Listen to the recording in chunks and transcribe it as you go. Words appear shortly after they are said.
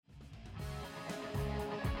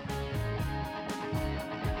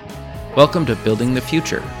Welcome to Building the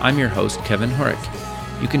Future. I'm your host, Kevin Horick.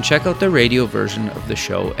 You can check out the radio version of the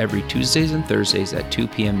show every Tuesdays and Thursdays at 2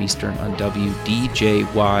 p.m. Eastern on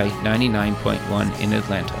WDJY 99.1 in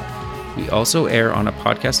Atlanta. We also air on a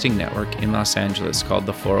podcasting network in Los Angeles called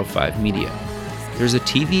the 405 Media. There's a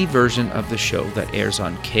TV version of the show that airs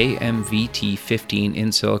on KMVT 15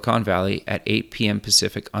 in Silicon Valley at 8 p.m.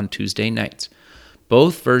 Pacific on Tuesday nights.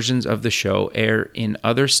 Both versions of the show air in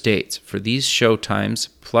other states. For these show times,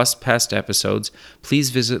 plus past episodes,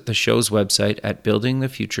 please visit the show's website at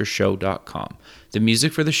buildingthefutureshow.com. The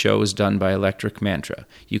music for the show is done by Electric Mantra.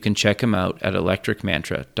 You can check him out at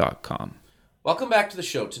electricmantra.com. Welcome back to the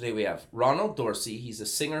show. Today we have Ronald Dorsey. He's a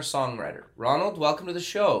singer-songwriter. Ronald, welcome to the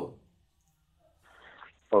show.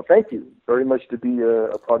 Well, thank you very much to be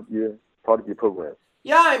a part of your program.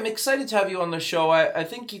 Yeah, I'm excited to have you on the show. I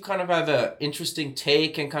think you kind of have an interesting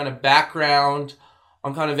take and kind of background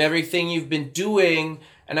on kind of everything you've been doing.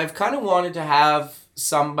 And I've kind of wanted to have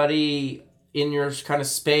somebody in your kind of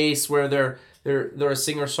space where they're a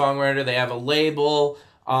singer-songwriter, they have a label,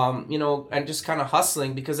 and just kind of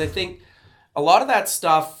hustling. Because I think a lot of that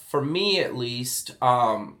stuff, for me at least,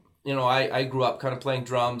 I grew up kind of playing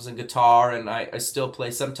drums and guitar, and I still play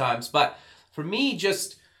sometimes. But for me,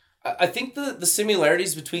 I think the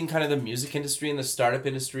similarities between kind of the music industry and the startup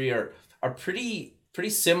industry are pretty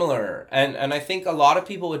similar. And I think a lot of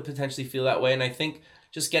people would potentially feel that way. And I think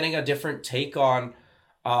just getting a different take on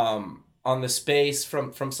the space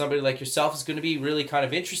from somebody like yourself is going to be really kind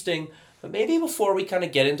of interesting. But maybe before we kind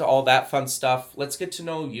of get into all that fun stuff, let's get to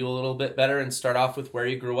know you a little bit better and start off with where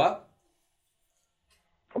you grew up.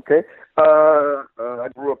 Okay. I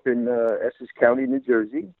grew up in Essex County, New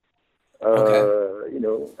Jersey.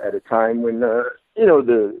 At a time when,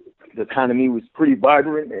 the economy was pretty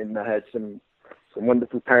vibrant, and I had some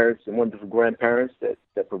wonderful parents and wonderful grandparents that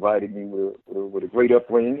provided me with a great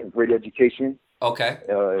upbringing and great education. Okay.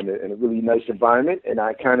 In a really nice environment. And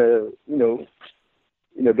I kind of,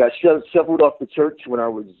 got shuffled off the church when I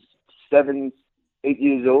was 7, 8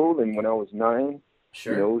 years old. And when I was 9,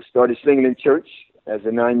 sure. Started singing in church as a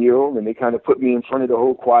 9-year-old, and they kind of put me in front of the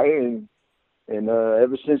whole choir, and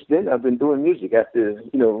ever since then, I've been doing music. After,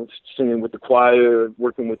 singing with the choir,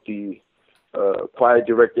 working with the choir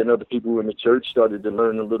director and other people in the church, started to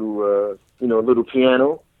learn a little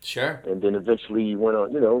piano. Sure. And then eventually went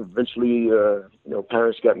on,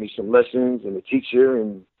 parents got me some lessons and a teacher,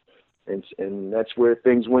 and that's where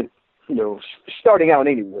things went, starting out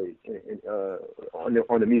anyway, on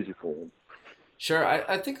the musical. Sure.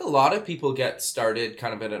 I think a lot of people get started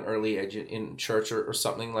kind of at an early age in church or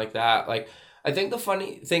something like that. Like, I think the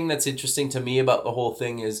funny thing that's interesting to me about the whole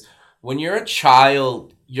thing is when you're a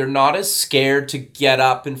child, you're not as scared to get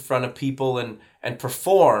up in front of people and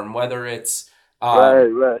perform, whether it's,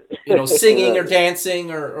 right. Singing or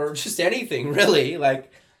dancing or just anything really.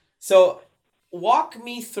 Like, so walk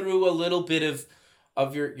me through a little bit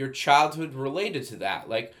of your childhood related to that.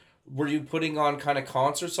 Like, were you putting on kind of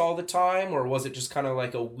concerts all the time, or was it just kind of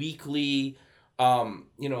like a weekly, time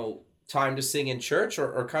to sing in church,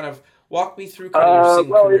 or kind of walk me through kind of your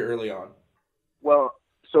singing career early on? Well,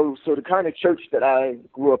 so the kind of church that I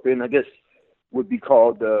grew up in, I guess, would be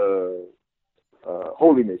called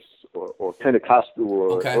holiness or Pentecostal,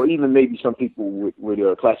 or even maybe some people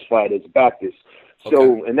would classify it as Baptist.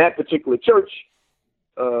 So in that particular church,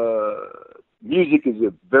 music is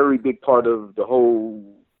a very big part of the whole,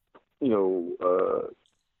 I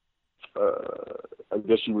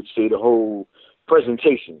guess you would say the whole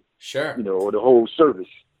presentation. Sure. Or the whole service.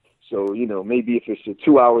 So, maybe if it's a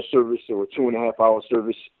 2-hour service or a 2.5-hour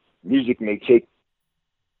service, music may take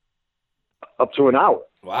up to an hour.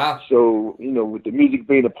 Wow. So, with the music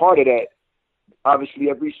being a part of that, obviously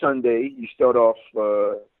every Sunday you start off,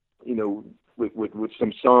 with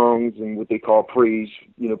some songs and what they call praise,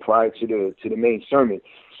 prior to the main sermon.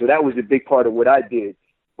 So that was a big part of what I did.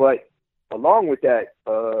 But along with that,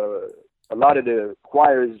 a lot of the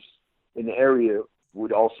choirs in the area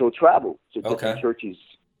would also travel to different churches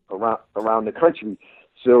around the country.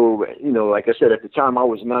 So, like I said, at the time I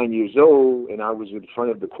was 9 years old and I was in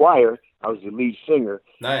front of the choir. I was the lead singer.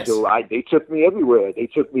 Nice. So they took me everywhere. They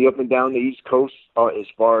took me up and down the East Coast, as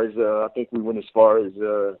far as, I think we went as far as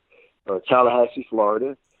Tallahassee,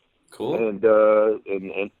 Florida. Cool. And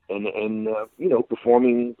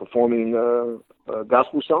performing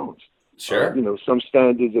gospel songs. Sure. Some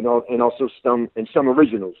standards and also some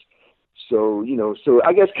originals. So, so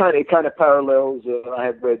I guess it kind of parallels. I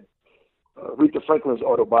had read Aretha Franklin's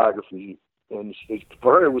autobiography, and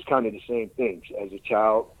for her it was kind of the same thing. As a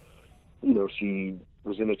child, she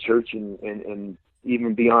was in a church, and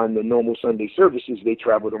even beyond the normal Sunday services, they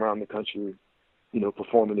traveled around the country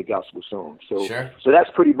performing the gospel song. So Sure. so that's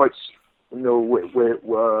pretty much where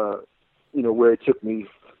it took me,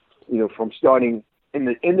 from starting in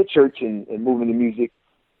the church and moving the music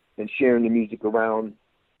and sharing the music around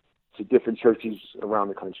to different churches around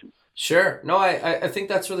the country. Sure. No, I think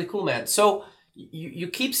that's really cool, man. So you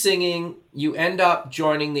keep singing, you end up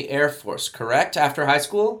joining the Air Force, correct? After high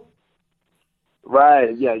school?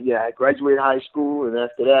 Right. Yeah. I graduated high school, and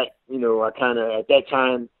after that, I kind of, at that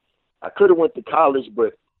time, I could have went to college,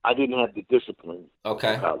 but I didn't have the discipline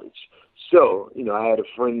Okay. in college. So, I had a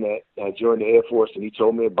friend that joined the Air Force, and he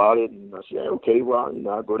told me about it, and I said, okay, well,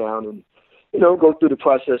 I'll go down and, go through the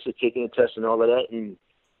process of taking a test and all of that. And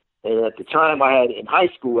at the time in high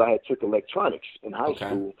school, I had took electronics in high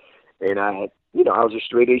school, and I had, I was a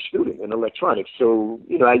straight A student in electronics. So,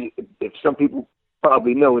 if some people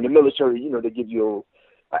probably know, in the military, they give you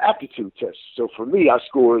an aptitude test. So for me, I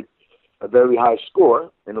scored a very high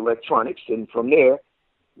score in electronics, and from there,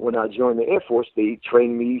 when I joined the Air Force, they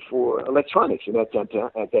trained me for electronics, and at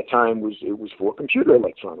that time it was for computer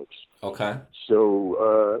electronics. Okay.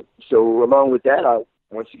 So along with that,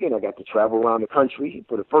 once again I got to travel around the country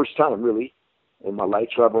for the first time, really, in my life.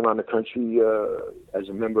 Travel around the country as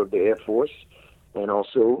a member of the Air Force, and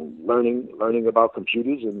also learning about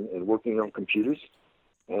computers and working on computers.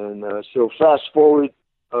 And so fast forward,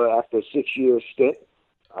 after a 6-year stint,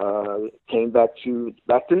 came back to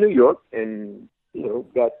New York, and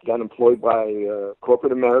got employed by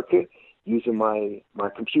corporate America, using my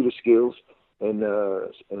computer skills, and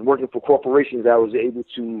working for corporations. I was able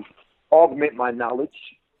to augment my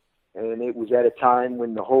knowledge, and it was at a time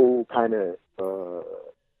when the whole kind of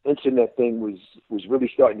internet thing was really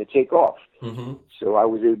starting to take off. Mm-hmm. So I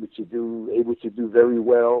was able to do very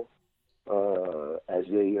well as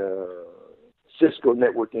a Cisco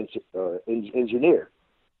network engineer,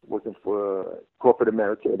 working for corporate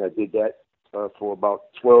America, and I did that for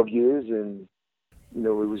about 12 years, and it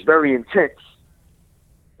was very intense.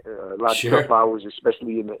 A lot of tough hours,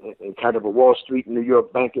 especially in kind of a Wall Street, New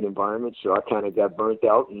York banking environment. So I kind of got burnt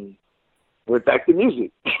out and went back to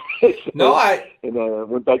music.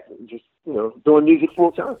 Went back to just doing music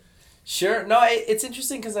full time. Sure. No, it's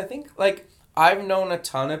interesting because I think I've known a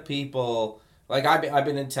ton of people. I've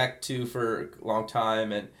been in tech too for a long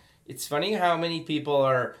time, and it's funny how many people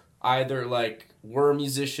are either were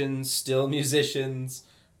musicians, still musicians,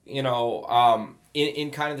 in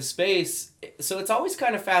kind of the space. So it's always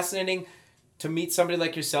kind of fascinating to meet somebody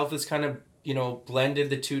like yourself that's kind of, blended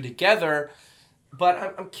the two together.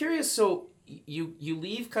 But I'm curious, so you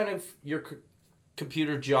leave kind of your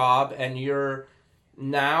computer job, and you're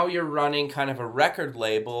running kind of a record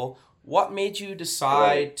label. What made you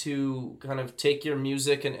decide to kind of take your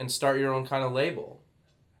music and start your own kind of label?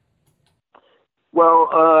 Well,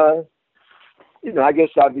 I guess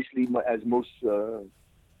obviously, as most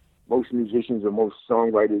musicians or most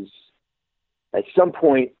songwriters, at some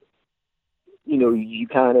point, you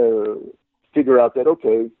kind of figure out that,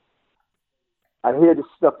 okay, I hear this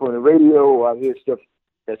stuff on the radio, or I hear stuff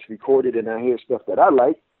that's recorded, and I hear stuff that I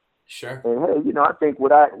like. Sure. And hey, I think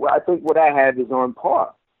what I have is on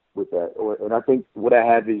par with that, and I think what I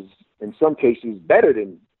have is in some cases better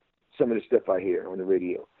than some of the stuff I hear on the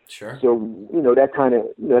radio. Sure. So that kind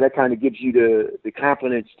of gives you the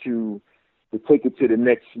confidence to take it to the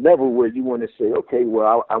next level, where you want to say, okay,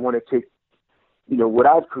 well, I want to take what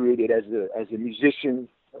I've created as a musician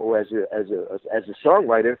or as a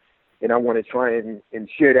songwriter, and I want to try and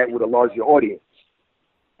share that with a larger audience.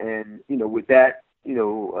 And with that,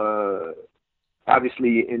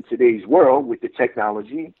 obviously in today's world with the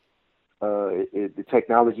technology, the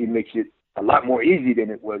technology makes it a lot more easy than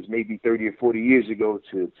it was maybe 30 or 40 years ago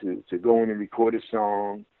to go in and record a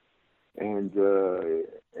song and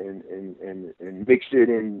mix it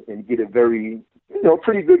and get a very,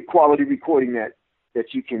 pretty good quality recording that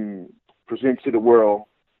you can present to the world,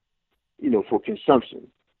 for consumption.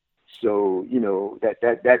 So, that's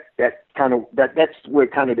where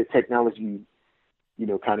kind of the technology,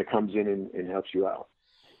 kind of comes in and helps you out.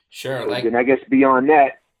 Sure. And I guess beyond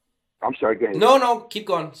that, I'm sorry, go ahead. No, keep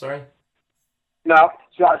going. Sorry. No,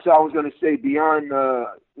 so I was going to say, beyond,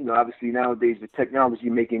 obviously nowadays the technology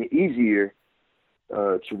making it easier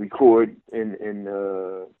to record and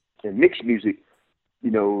mix music.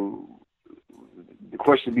 The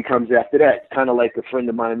question becomes after that, kind of like a friend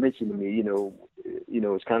of mine mentioned to me.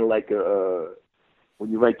 It's kind of like when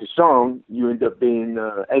you write the song, you end up being,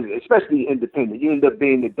 especially independent, you end up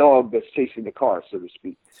being the dog that's chasing the car, so to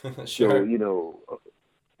speak. Sure. So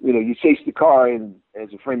you chase the car, and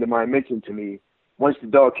as a friend of mine mentioned to me, once the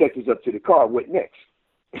dog catches up to the car, what next?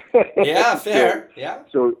 Yeah, fair.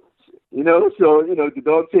 So So the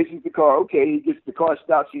dog chases the car. Okay, the car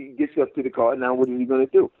stops. He gets up to the car. Now what is he going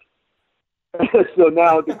to do? So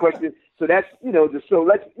now the question. So that's so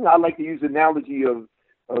let's. I like to use the analogy of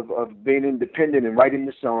being independent and writing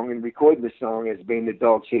the song and recording the song as being the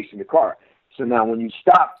dog chasing the car. So now when you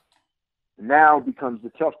stop, now becomes the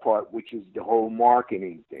tough part, which is the whole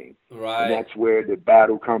marketing thing. Right. And that's where the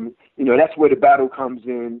battle comes. That's where the battle comes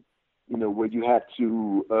in. Where you have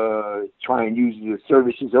to try and use the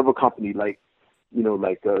services of a company like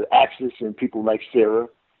Axis and people like Sarah,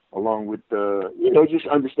 along with just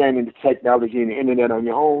understanding the technology and the internet on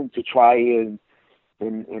your own to try and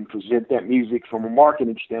present that music from a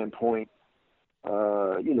marketing standpoint,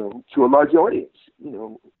 to a large audience.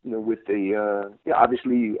 With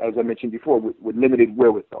obviously, as I mentioned before, with limited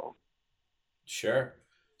wherewithal. Sure.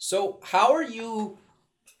 So how are you,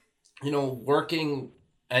 working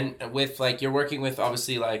and with you're working with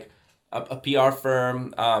obviously a PR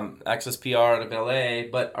firm, Access PR out of LA,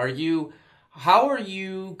 but how are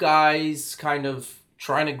you guys kind of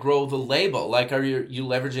trying to grow the label? Like, are you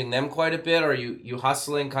leveraging them quite a bit? Are you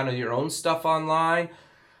hustling kind of your own stuff online,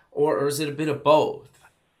 or is it a bit of both?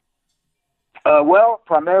 Well,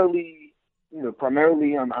 primarily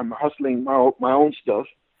I'm hustling my own stuff,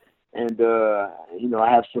 and I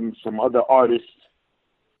have some other artists,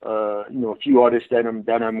 a few artists that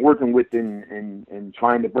I'm working with and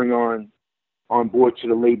trying to bring on board to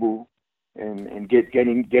the label and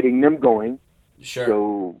getting them going. Sure.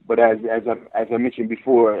 So, but as I mentioned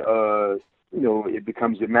before, it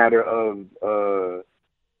becomes a matter of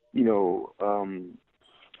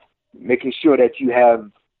making sure that you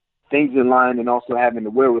have things in line and also having the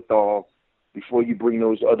wherewithal before you bring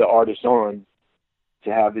those other artists on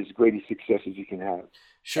to have as great a success as you can have.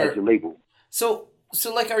 Sure. As a label. So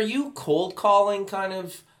are you cold calling kind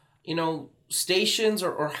of, stations,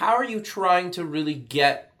 or how are you trying to really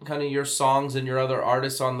get kind of your songs and your other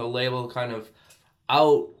artists on the label kind of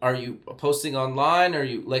out? Are you posting online? Are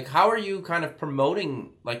you how are you kind of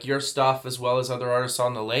promoting your stuff as well as other artists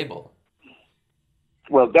on the label?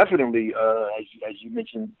 Well, definitely, as you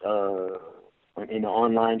mentioned, in the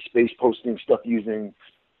online space, posting stuff using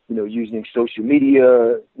social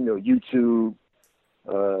media, YouTube,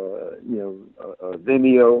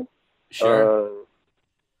 Vimeo, Sure.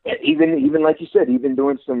 Even like you said, even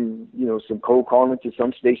doing some cold calling to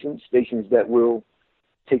some stations that will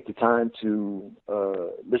take the time to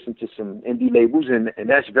listen to some indie labels, and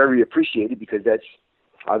that's very appreciated because that's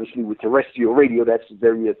obviously with terrestrial radio, that's a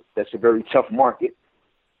very tough market.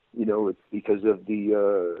 Because of the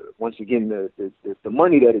once again the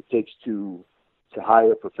money that it takes to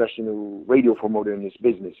hire a professional radio promoter in this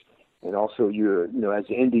business, and also you're as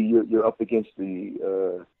an indie you're up against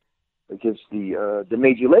the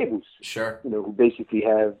major labels. Sure. Who basically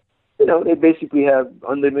have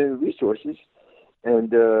unlimited resources, and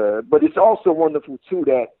but it's also wonderful too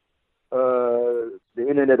that the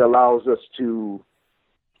internet allows us to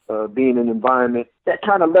be in an environment that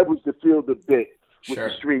kind of levels the field a bit. With Sure.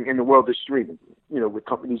 the stream in the world of streaming, with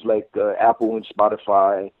companies like Apple and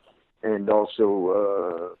Spotify, and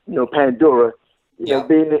also Pandora.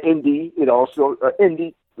 Being an indie, it also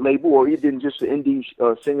indie label, or even just an indie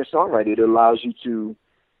singer-songwriter. It allows you to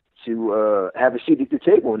have a seat at the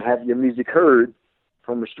table and have your music heard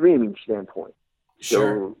from a streaming standpoint.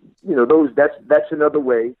 Sure. So that's another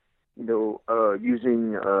way.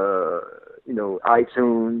 Using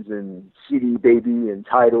iTunes and CD Baby and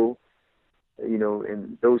Tidal.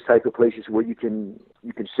 In those type of places where you can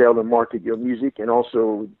sell and market your music, and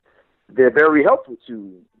also they're very helpful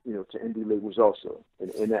to indie labels also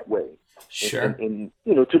in that way. Sure. And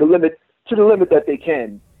to the limit that they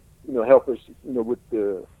can, help us, with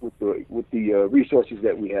the resources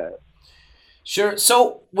that we have. Sure.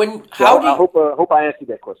 So I hope I answered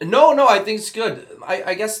that question. No, I think it's good.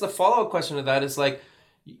 I guess the follow-up question to that is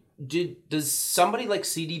does somebody like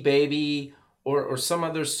CD Baby or some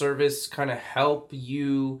other service kind of help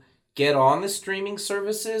you get on the streaming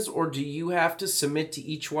services, or do you have to submit to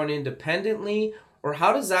each one independently, or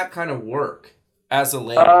how does that kind of work as a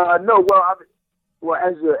label? No, well,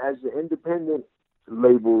 as an independent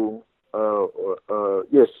label,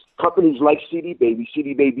 yes, companies like CD Baby.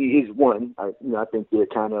 CD Baby is one. I think they're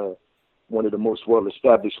kind of one of the most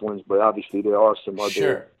well-established ones, but obviously there are some other.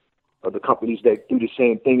 Sure. The companies that do the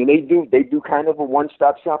same thing, and they do kind of a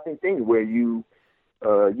one-stop shopping thing where you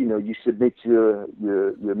submit your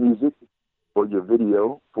music or your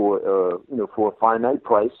video for a finite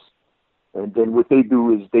price, and then what they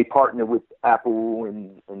do is they partner with Apple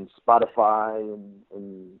and Spotify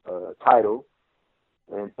and Tidal,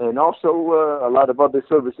 and also a lot of other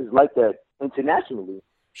services like that internationally,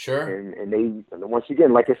 Sure. and they, once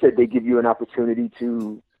again, like I said, they give you an opportunity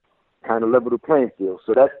to kind of level the playing field.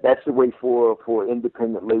 So that's the way for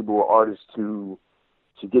independent label artists to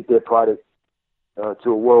get their product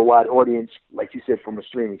to a worldwide audience, like you said, from a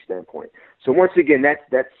streaming standpoint. So once again, that's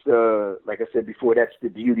like I said before, that's the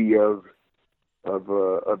beauty of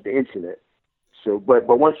the internet. So, but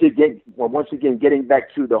once again, getting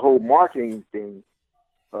back to the whole marketing thing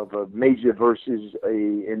of a major versus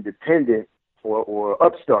a independent or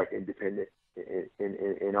upstart independent,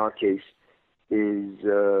 in our case, is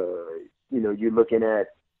you're looking at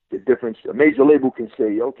the difference. A major label can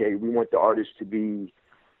say, okay, we want the artist to be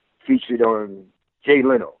featured on Jay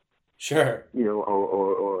Leno, Sure.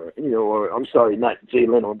 or I'm sorry, not Jay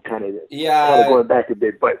Leno. I'm kind of Yeah. going back a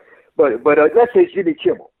bit, but let's say Jimmy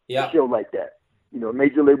Kimmel, a Yeah. show like that. A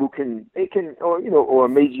major label or a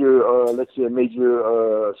major, let's say a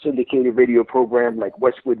major syndicated radio program like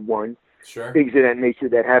Westwood One, Sure. things of that nature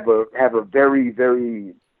that have a very,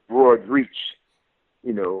 very broad reach,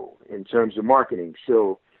 in terms of marketing.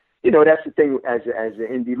 So, that's the thing as an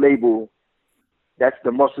indie label. That's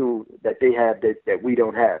the muscle that they have that we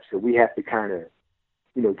don't have. So we have to kind of,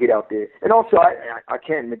 get out there. And also, I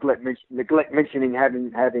can't neglect mentioning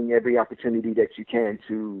having every opportunity that you can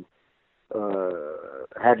to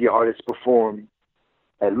have your artists perform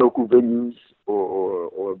at local venues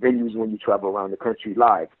or venues when you travel around the country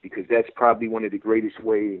live, because that's probably one of the greatest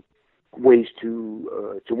ways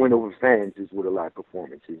to win over fans is with a live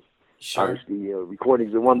performance. Sure. Obviously,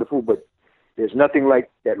 recordings are wonderful, but there's nothing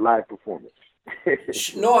like that live performance.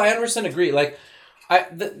 No, I 100% agree. Like,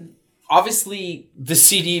 obviously the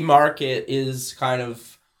CD market is kind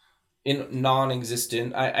of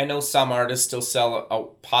non-existent. I know some artists still sell a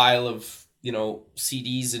pile of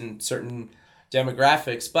CDs in certain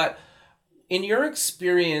demographics, but in your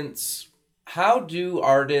experience, how do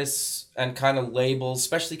artists and kind of labels,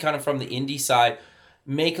 especially kind of from the indie side,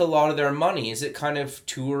 make a lot of their money? Is it kind of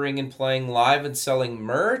touring and playing live and selling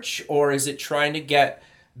merch, or is it trying to get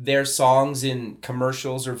their songs in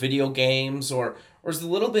commercials or video games, or is it a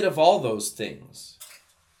little bit of all those things?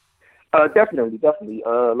 Definitely.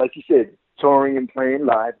 Like you said, touring and playing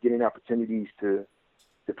live, getting opportunities to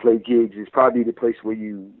play gigs is probably the place where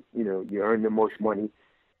you earn the most money.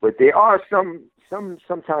 But there are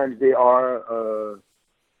sometimes there are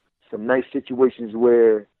some nice situations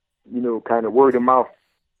where kind of word of mouth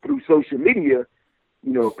through social media,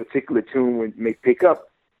 a particular tune may pick up,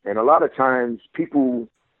 and a lot of times people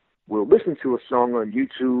will listen to a song on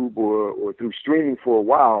YouTube or through streaming for a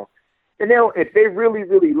while, and if they really,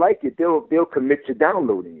 really like it, they'll commit to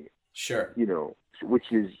downloading it. Sure.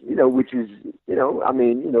 Which is the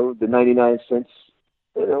 99 cents,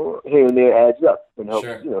 here and there adds up and helps,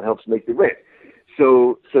 Sure. helps make the rent.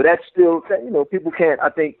 So that's still, people can't, I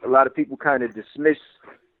think a lot of people kind of dismiss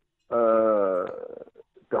the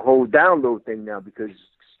whole download thing now because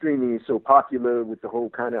streaming is so popular with the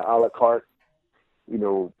whole kind of a la carte, pay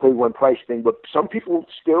one price thing. But some people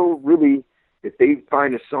still really, if they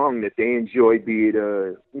find a song that they enjoy, be it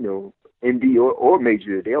indie or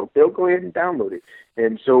major, they'll go ahead and download it.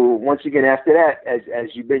 And so once again, after that,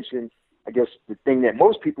 as you mentioned, I guess the thing that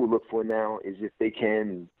most people look for now is if they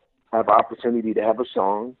can have an opportunity to have a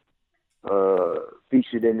song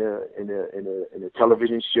featured in a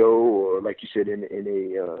television show, or like you said,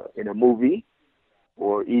 in a movie,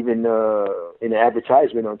 or even in an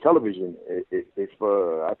advertisement on television. If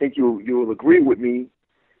I think you'll agree with me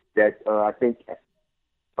that I think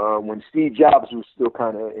when Steve Jobs was still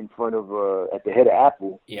kind of in front of at the head of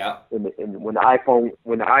Apple, Yeah. and when the iPhone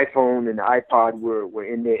and the iPod were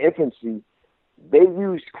in their infancy, they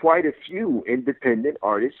used quite a few independent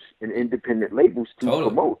artists and independent labels to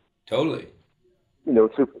promote. Totally.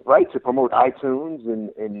 To promote iTunes and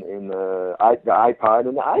the iPod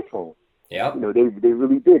and the iPhone. Yeah. They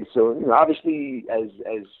really did. So obviously as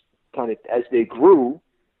they grew,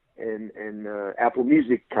 and Apple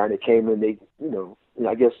Music kind of came in, they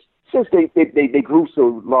I guess since they grew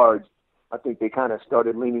so large, I think they kind of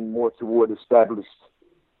started leaning more toward established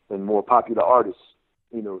and more popular artists,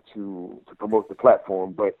 to promote the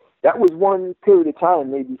platform. But that was one period of time,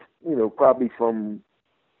 maybe, probably from,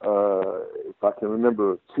 if I can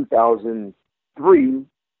remember, 2003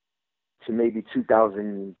 to maybe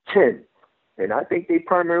 2010. And I think they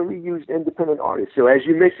primarily used independent artists. So as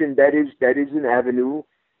you mentioned, that is an avenue,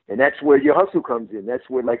 and that's where your hustle comes in. That's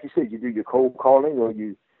where, like you said, you do your cold calling, or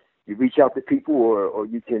you reach out to people, or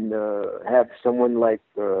you can have someone like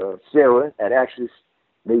Sarah at Axis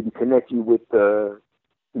maybe connect you with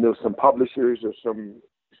some publishers or some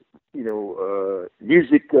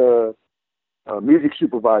music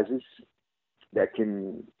supervisors that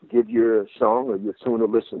can give your song or your tune a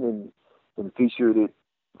listen and feature it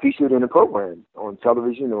in a program on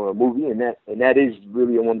television or a movie, and that is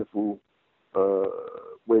really a wonderful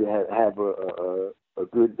way to have a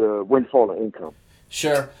good windfall of income.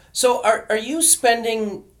 Sure. So are you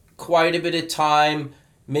spending quite a bit of time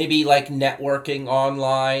maybe like networking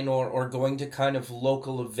online or going to kind of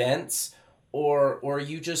local events, or are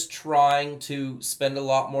you just trying to spend a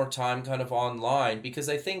lot more time kind of online? Because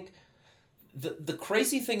I think the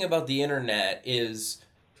crazy thing about the internet is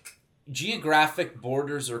geographic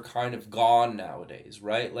borders are kind of gone nowadays,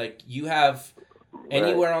 right? Like you have Right.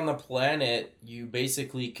 anywhere on the planet, you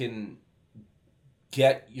basically can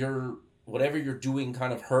get your whatever you're doing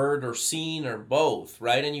kind of heard or seen or both,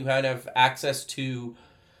 right? And you kind of have access to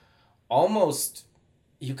almost,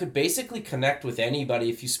 you could basically connect with anybody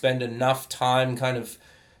if you spend enough time kind of,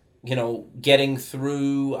 getting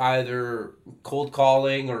through either cold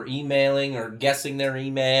calling or emailing or guessing their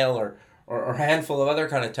email or a handful of other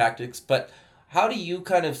kind of tactics. But how do you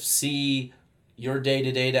kind of see your day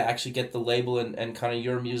to day to actually get the label and kind of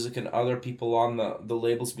your music and other people on the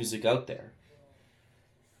label's music out there?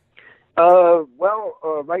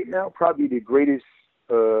 Right now, probably the greatest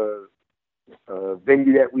venue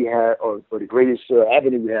that we have, or the greatest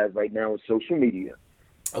avenue we have right now is social media.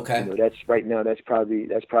 Okay. That's right now. That's probably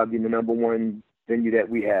the number one venue that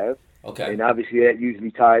we have, Okay. and obviously that usually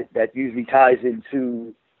ties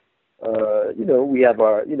into we have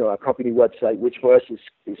our company website, which for us is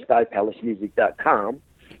skypalacemusic.com.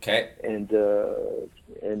 Okay. And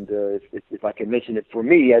if I can mention it, for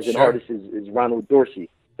me as an Sure. artist is ronalddorsey.com.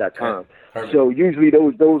 Okay. Perfect. So usually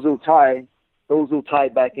those will tie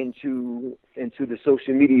back into the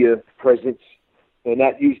social media presence, and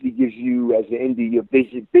that usually gives you as an indie your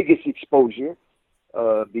biggest exposure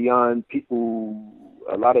beyond people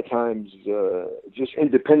a lot of times just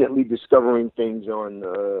independently discovering things on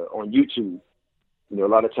YouTube. A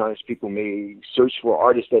lot of times people may search for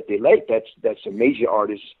artists that they like. That's a major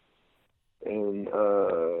artist, and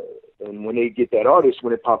when they get that artist,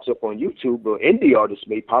 when it pops up on YouTube, an indie artist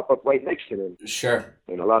may pop up right next to them. Sure.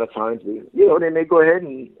 And a lot of times, they may go ahead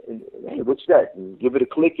and hey, what's that? And give it a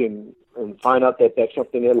click and find out that that's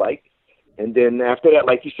something they like. And then after that,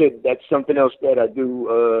 like you said, that's something else that I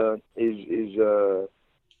do is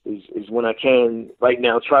when I can right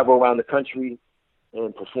now travel around the country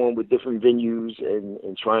and perform with different venues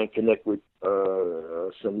and try and connect with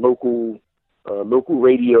some local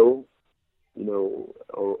radio,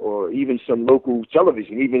 or even some local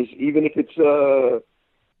television, even if it's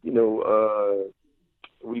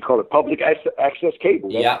what do you call it, public access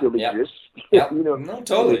cable that still exists. Yeah. No,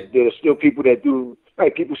 totally. There are still people that do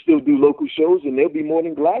right. People still do local shows, and they'll be more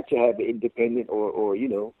than glad to have an independent or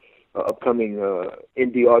upcoming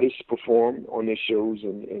indie artists perform on their shows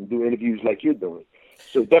and do interviews like you're doing.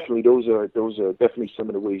 So definitely, those are definitely some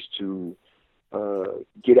of the ways to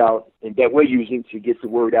get out, and that we're using to get the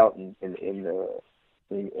word out and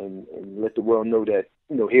let the world know that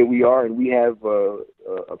here we are, and we have a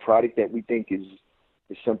product that we think is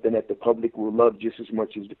something that the public will love just as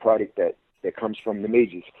much as the product that comes from the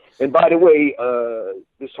majors. And by the way,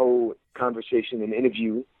 this whole conversation and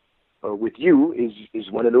interview with you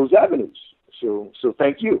is one of those avenues. So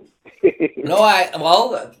thank you. No, I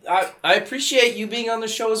appreciate you being on the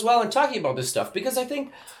show as well and talking about this stuff, because I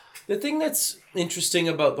think the thing that's interesting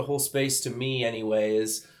about the whole space to me anyway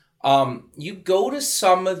is you go to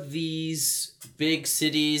some of these big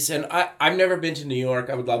cities, and I've never been to New York.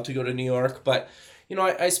 I would love to go to New York, but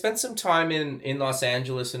I spent some time in Los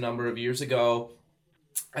Angeles a number of years ago,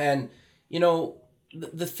 and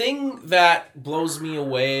the thing that blows me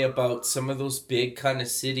away about some of those big kind of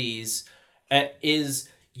cities is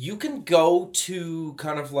you can go to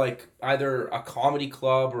kind of like either a comedy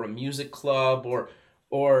club or a music club or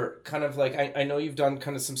kind of like I know you've done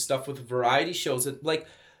kind of some stuff with variety shows. Like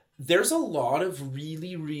there's a lot of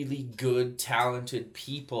really, really good, talented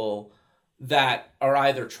people that are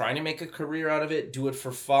either trying to make a career out of it, do it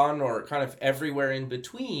for fun, or kind of everywhere in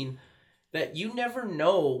between, that you never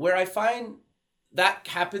know. Where I find that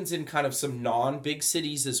happens in kind of some non-big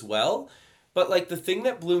cities as well. But like the thing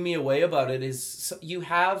that blew me away about it is you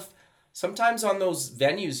have sometimes on those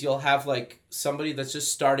venues, you'll have like somebody that's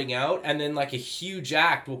just starting out, and then like a huge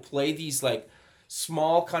act will play these like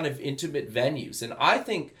small kind of intimate venues. And I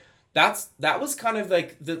think that was kind of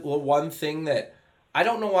like the one thing that I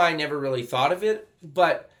don't know why I never really thought of it,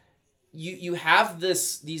 but you have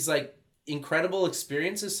these like incredible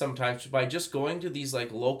experiences sometimes by just going to these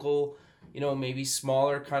like local, maybe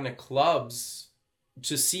smaller kind of clubs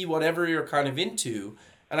to see whatever you're kind of into.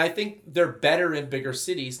 And I think they're better in bigger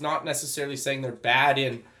cities, not necessarily saying they're bad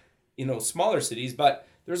in smaller cities, but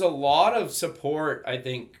there's a lot of support, I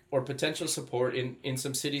think, or potential support in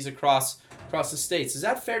some cities across the states. Is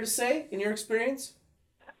that fair to say in your experience?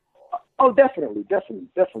 Oh, definitely, definitely,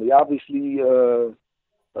 definitely. Obviously,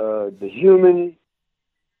 the human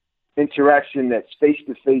interaction that's face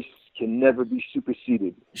to face can never be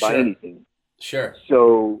superseded by Sure. anything. Sure.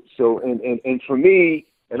 And for me,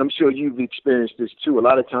 and I'm sure you've experienced this too. A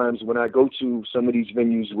lot of times when I go to some of these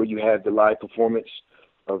venues where you have the live performance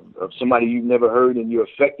of somebody you've never heard and you're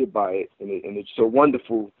affected by it, and it's so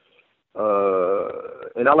wonderful.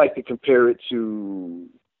 And I like to compare it to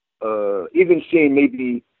even seeing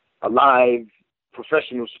maybe a live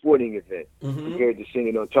professional sporting event Mm-hmm. compared to seeing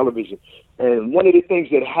it on television. And one of the things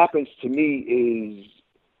that happens to me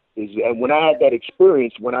is when I had that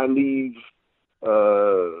experience, when I leave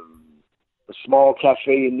a small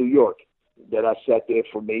cafe in New York, that I sat there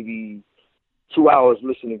for maybe 2 hours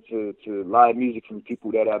listening to live music from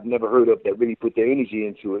people that I've never heard of that really put their energy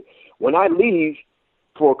into it. When I leave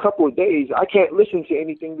for a couple of days, I can't listen to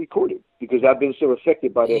anything recorded because I've been so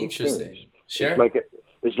affected by that experience. Interesting. It's Sure. like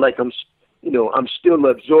I'm still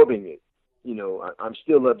absorbing it. I'm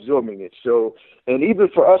still absorbing it. So, and even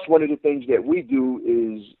for us, one of the things that we do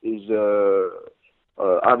is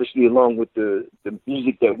obviously along with the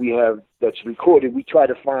music that we have that's recorded, we try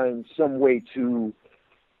to find some way to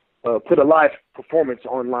put a live performance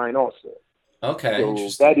online also. Okay. So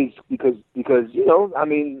that Interesting. is because I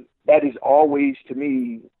mean that is always to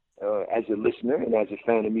me as a listener and as a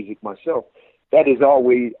fan of music myself, that is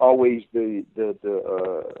always the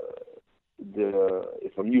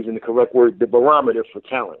if I'm using the correct word, the barometer for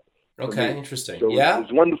talent for Okay. me. Interesting. So Yeah.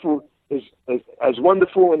 as wonderful as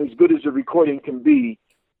wonderful and as good as a recording can be,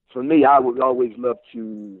 for me, I would always love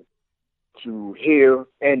to hear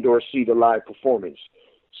and or see the live performance.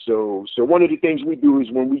 So one of the things we do is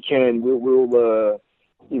when we can, we'll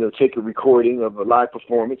take a recording of a live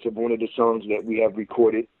performance of one of the songs that we have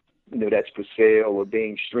recorded, that's for sale or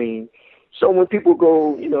being streamed. So when people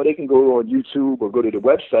go, they can go on YouTube or go to the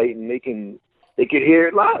website and they can hear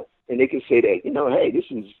it live and they can say that, hey, this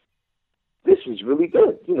is really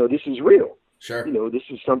good. This is real. Sure. This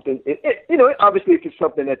is something. Obviously, if it's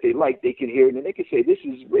something that they like, they can hear it and they can say, this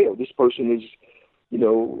is real. This person is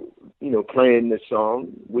playing the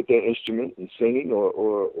song with their instrument and singing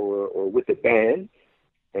or with the band,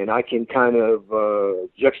 and I can kind of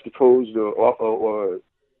juxtapose or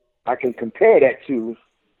I can compare that to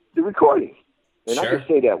the recording, and I can Sure.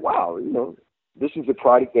 say that wow, this is a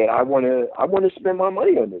product that I want to spend my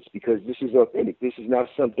money on this because this is authentic. This is not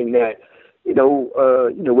something that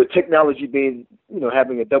with technology having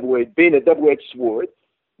being a double-edged sword,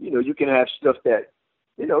 you can have stuff that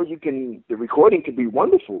the recording can be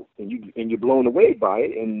wonderful and you're blown away by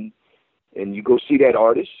it and you go see that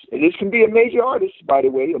artist, and this can be a major artist, by the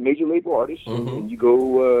way, a major label artist, Mm-hmm. and you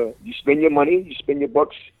go you spend your money, you spend your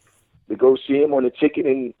bucks to go see him on a ticket,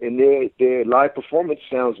 and their live performance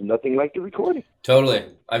sounds nothing like the recording. Totally.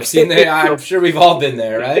 I've seen that. I'm So sure we've all been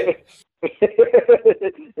there, right?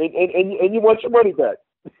 and you want your money back.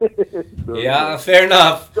 so Yeah. Fair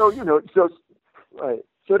enough. so so right.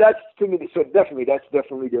 So that's to me. So definitely, that's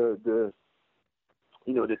definitely the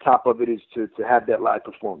top of it is to have that live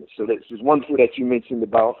performance. So that's just wonderful that you mentioned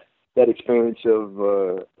about that experience of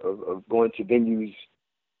going to venues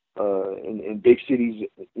in big cities,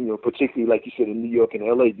 particularly like you said in New York and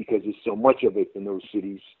LA, because there's so much of it in those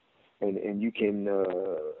cities, and you can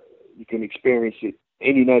experience it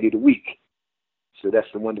any night of the week. So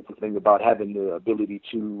that's the wonderful thing about having the ability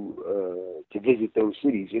to visit those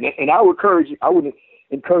cities. And I would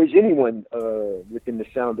encourage anyone within the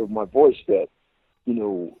sound of my voice that you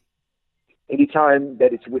know anytime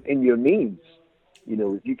that it's within your means,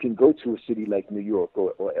 if you can go to a city like New York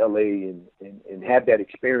or LA and have that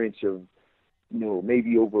experience of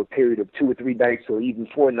maybe over a period of 2 or 3 nights or even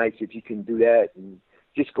 4 nights, if you can do that and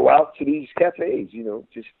just go out to these cafes,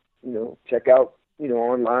 just check out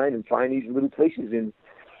online and find these little places, and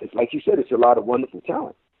it's like you said, it's a lot of wonderful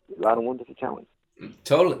talent, a lot of wonderful talent.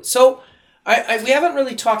 Totally. So, we haven't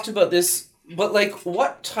really talked about this, but like,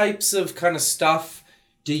 what types of kind of stuff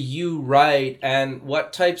do you write, and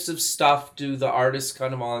what types of stuff do the artists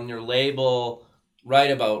kind of on your label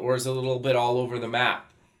write about, or is it a little bit all over the map?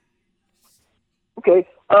 Okay,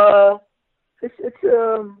 it's it's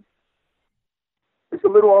a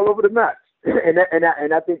little all over the map,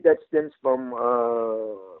 and I think that stems from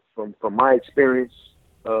my experience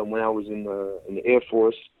when I was in the Air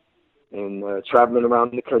Force and traveling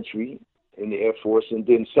around the country in the Air Force, and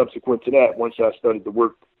then subsequent to that, once I started to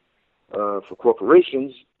work for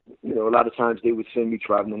corporations, a lot of times they would send me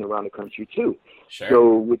traveling around the country too. Sure.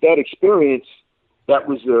 So with that experience, that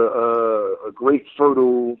was a great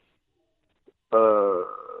fertile uh,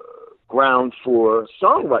 ground for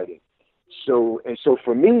songwriting. So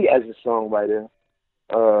for me as a songwriter,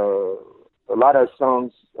 a lot of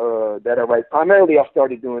songs that I write, primarily I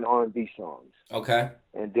started doing R&B songs. Okay.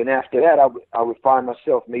 And then after that, I would find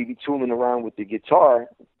myself maybe tooling around with the guitar,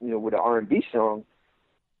 with an R&B song,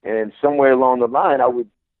 and somewhere along the line, I would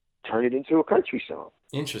turn it into a country song.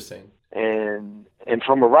 Interesting. And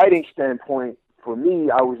from a writing standpoint, for me,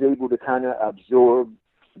 I was able to kind of absorb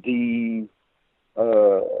the,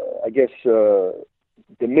 the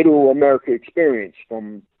Middle America experience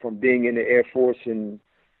from being in the Air Force and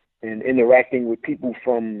interacting with people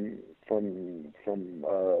from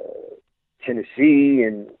Tennessee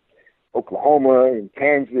and Oklahoma and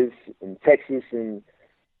Kansas and Texas, and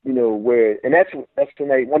that's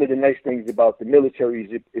tonight. One of the nice things about the military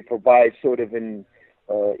is it provides sort of an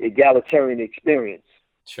egalitarian experience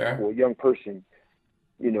for a young person.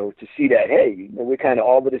 To see that, hey, we're kind of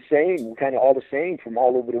all the same. We're kind of all the same from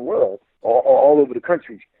all over the world, all over the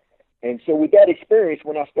country. And so with that experience,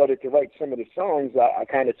 when I started to write some of the songs, I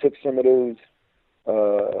kind of took some of those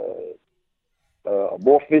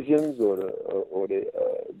morphisms or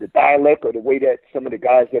the dialect or the way that some of the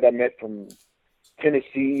guys that I met from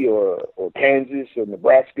Tennessee or Kansas or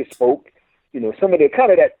Nebraska spoke. Some of the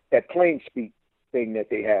kind of that plain speak thing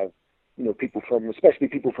that they have. Especially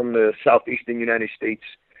people from the southeastern United States,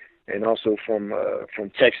 and also from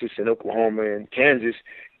Texas and Oklahoma and Kansas,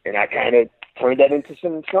 and I kind of turned that into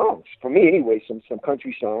some songs for me anyway, some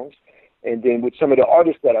country songs. And then with some of the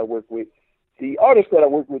artists that I work with, they kind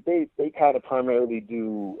of primarily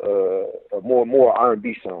do more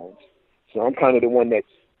R&B songs. So I'm kind of the one that's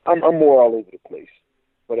I'm more all over the place.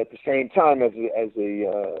 But at the same time, as a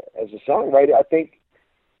songwriter, I think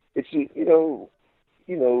it's you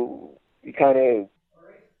kind of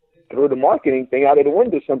throw the marketing thing out of the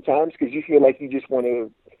window sometimes because you feel like you just want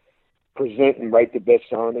to present and write the best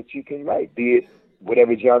song that you can write, be it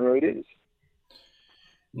whatever genre it is.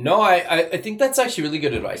 No, I think that's actually really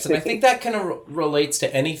good advice. And I think that kind of relates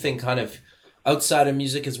to anything kind of outside of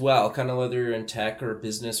music as well, kind of whether you're in tech or a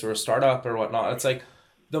business or a startup or whatnot. It's like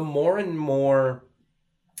the more and more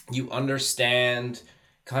you understand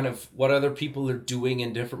kind of what other people are doing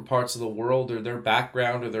in different parts of the world or their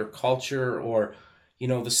background or their culture or,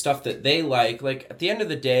 the stuff that they like at the end of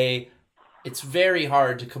the day, it's very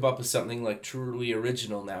hard to come up with something like truly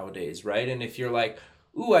original nowadays, right? And if you're like,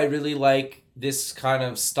 ooh, I really like this kind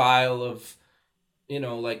of style of,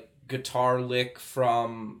 like guitar lick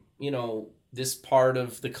from, this part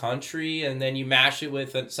of the country, and then you mash it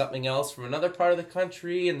with something else from another part of the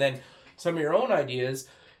country, and then some of your own ideas,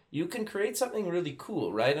 you can create something really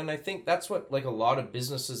cool, right? And I think that's what like a lot of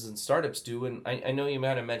businesses and startups do. And I know you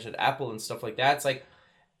might have mentioned Apple and stuff like that. It's like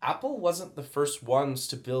Apple wasn't the first ones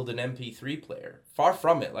to build an MP3 player. Far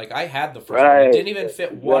from it. Like I had the first one. It didn't even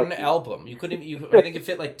fit one album. You couldn't. I think it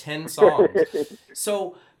fit like 10 songs.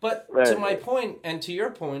 So, but to my point and to your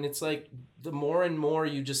point, it's like the more and more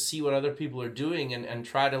you just see what other people are doing and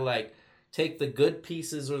try to like take the good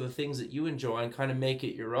pieces or the things that you enjoy and kind of make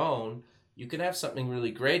it your own. You can have something really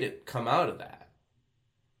great come out of that.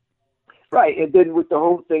 Right, and then with the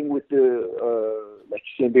whole thing with the, like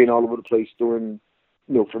you said, being all over the place doing,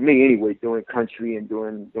 for me anyway, doing country and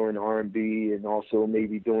doing R&B and also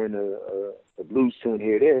maybe doing a blues tune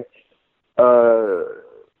here or there.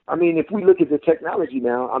 I mean, if we look at the technology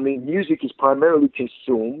now, I mean, music is primarily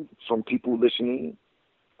consumed from people listening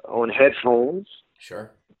on headphones. Sure.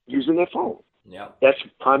 Using their phone. Yeah. That's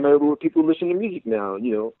primarily what people listen to music now,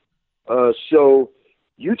 So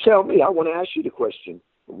you tell me, I want to ask you the question.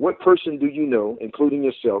 What person do you know, including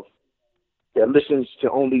yourself, that listens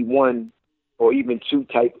to only one or even two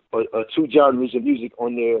genres of music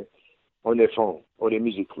on their phone or their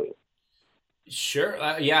music player? Sure.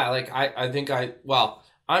 Yeah. Like I think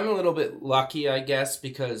I'm a little bit lucky, I guess,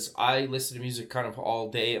 because I listen to music kind of all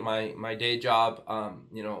day at my day job.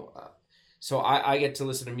 So I get to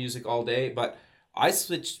listen to music all day, but I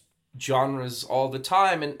switch genres all the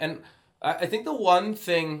time. And I think the one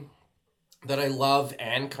thing that I love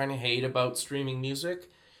and kind of hate about streaming music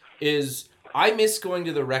is I miss going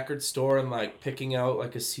to the record store and like picking out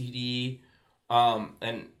like a CD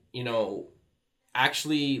and,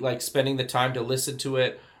 actually like spending the time to listen to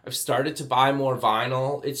it. I've started to buy more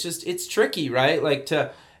vinyl. It's tricky, right? Like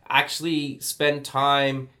to actually spend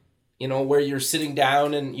time, where you're sitting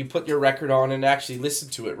down and you put your record on and actually listen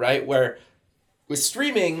to it, right? Where with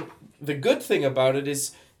streaming, the good thing about it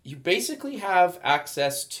is you basically have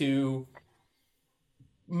access to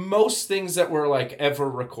most things that were like ever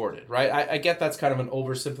recorded, right? I get that's kind of an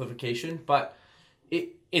oversimplification, but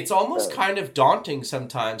it's almost kind of daunting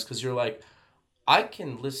sometimes because you're like, I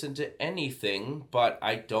can listen to anything, but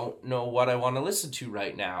I don't know what I want to listen to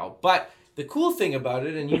right now. But the cool thing about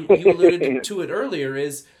it, and you alluded to it earlier,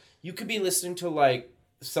 is you could be listening to like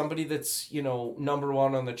somebody that's, you know, number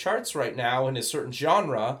one on the charts right now in a certain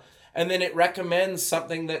genre, and then it recommends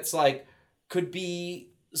something that's like, could be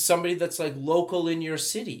somebody that's like local in your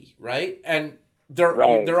city, right? And they're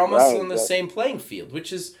almost on the same playing field,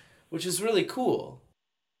 which is really cool.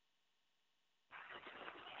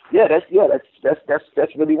 Yeah,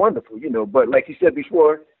 that's really wonderful, you know. But like you said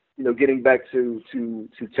before, you know, getting back to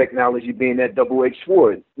technology being that double-edged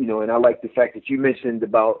sword, you know, and I like the fact that you mentioned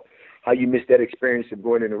about how you missed that experience of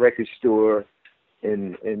going in a record store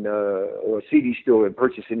and or a CD store and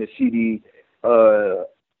purchasing a CD.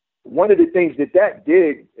 One of the things that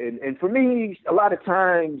did, and for me, a lot of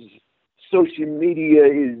times social media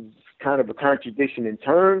is kind of a contradiction in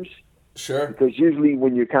terms. Sure. Because usually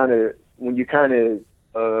when you're kind of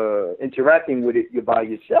interacting with it, you're by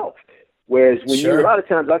yourself. Whereas when Sure. a lot of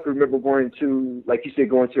times I can remember going to, like you said,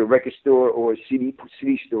 going to a record store or a CD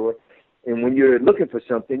store, and when you're looking for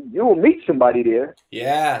something, you will meet somebody there.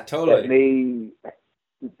 Yeah, totally.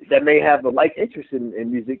 That may have a like interest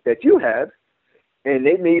in music that you have, and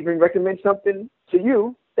they may even recommend something to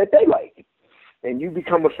you that they like, and you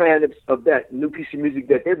become a fan of that new piece of music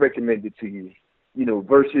that they recommended to you. You know,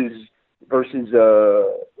 versus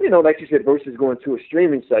you know, like you said, versus going to a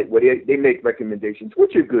streaming site where they make recommendations,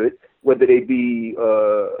 which are good, whether they be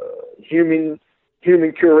human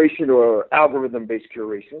curation or algorithm-based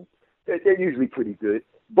curation. They're usually pretty good.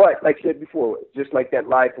 But like I said before, just like that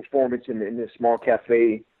live performance in a small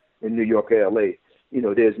cafe in New York or LA, you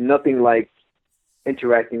know, there's nothing like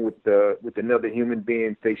interacting with another human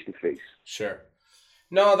being face to face. Sure.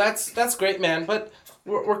 No, that's great, man. But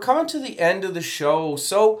we're coming to the end of the show,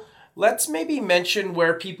 so let's maybe mention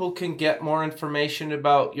where people can get more information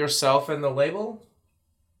about yourself and the label.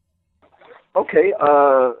 Okay.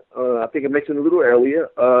 I think I mentioned a little earlier.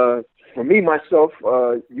 For me, myself,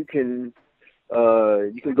 you can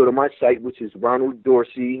go to my site, which is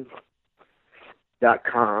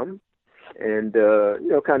ronalddorsey.com, and you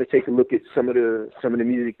know, kind of take a look at some of the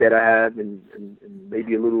music that I have, and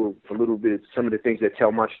maybe a little bit some of the things that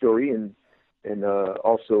tell my story, and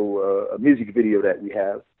also a music video that we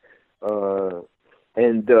have.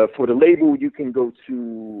 And for the label, you can go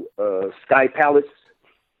to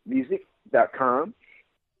skypalacemusic.com.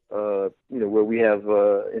 You know, where we have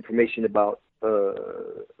information about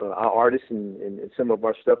our artists and some of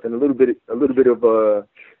our stuff, and a little bit of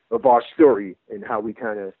our story and how we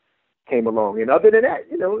kind of came along. And other than that,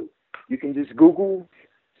 you know, you can just Google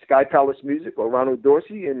Sky Palace Music or Ronald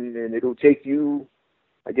Dorsey, and it'll take you,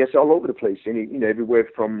 I guess, all over the place. And you know, everywhere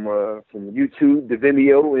from YouTube to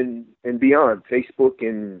Vimeo and beyond, Facebook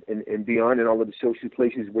and beyond, and all of the social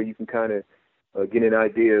places where you can kind of get an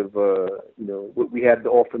idea of you know, what we have to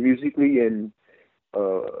offer musically, and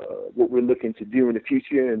what we're looking to do in the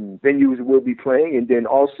future, and venues we'll be playing. And then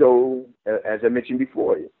also, as I mentioned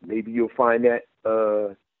before, maybe you'll find that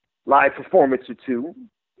live performance or two,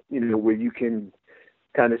 you know, where you can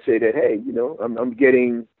kind of say that, hey, you know, I'm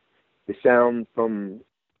getting the sound from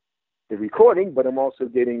the recording, but I'm also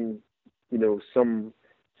getting, you know, some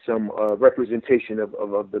representation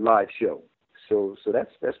of the live show. So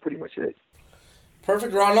that's pretty much it.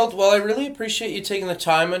 Perfect, Ronald. Well, I really appreciate you taking the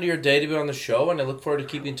time out of your day to be on the show, and I look forward to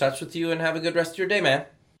keeping in touch with you, and have a good rest of your day, man.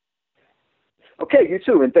 Okay, you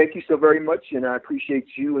too, and thank you so very much, and I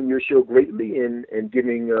appreciate you and your show greatly, and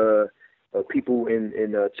giving people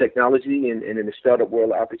in technology and in the startup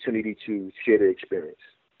world opportunity to share their experience.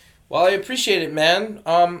 Well, I appreciate it, man.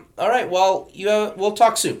 All right, well, we'll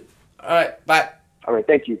talk soon. All right, bye. All right,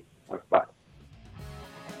 thank you. Bye.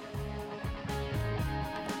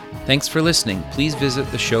 Thanks for listening. Please visit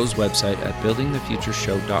the show's website at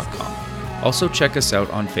buildingthefutureshow.com. Also check us out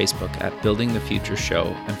on Facebook at Building the Future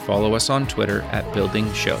Show, and follow us on Twitter at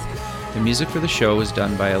Building Show. The music for the show is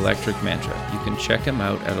done by Electric Mantra. You can check him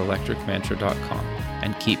out at electricmantra.com,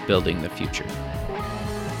 and keep building the future.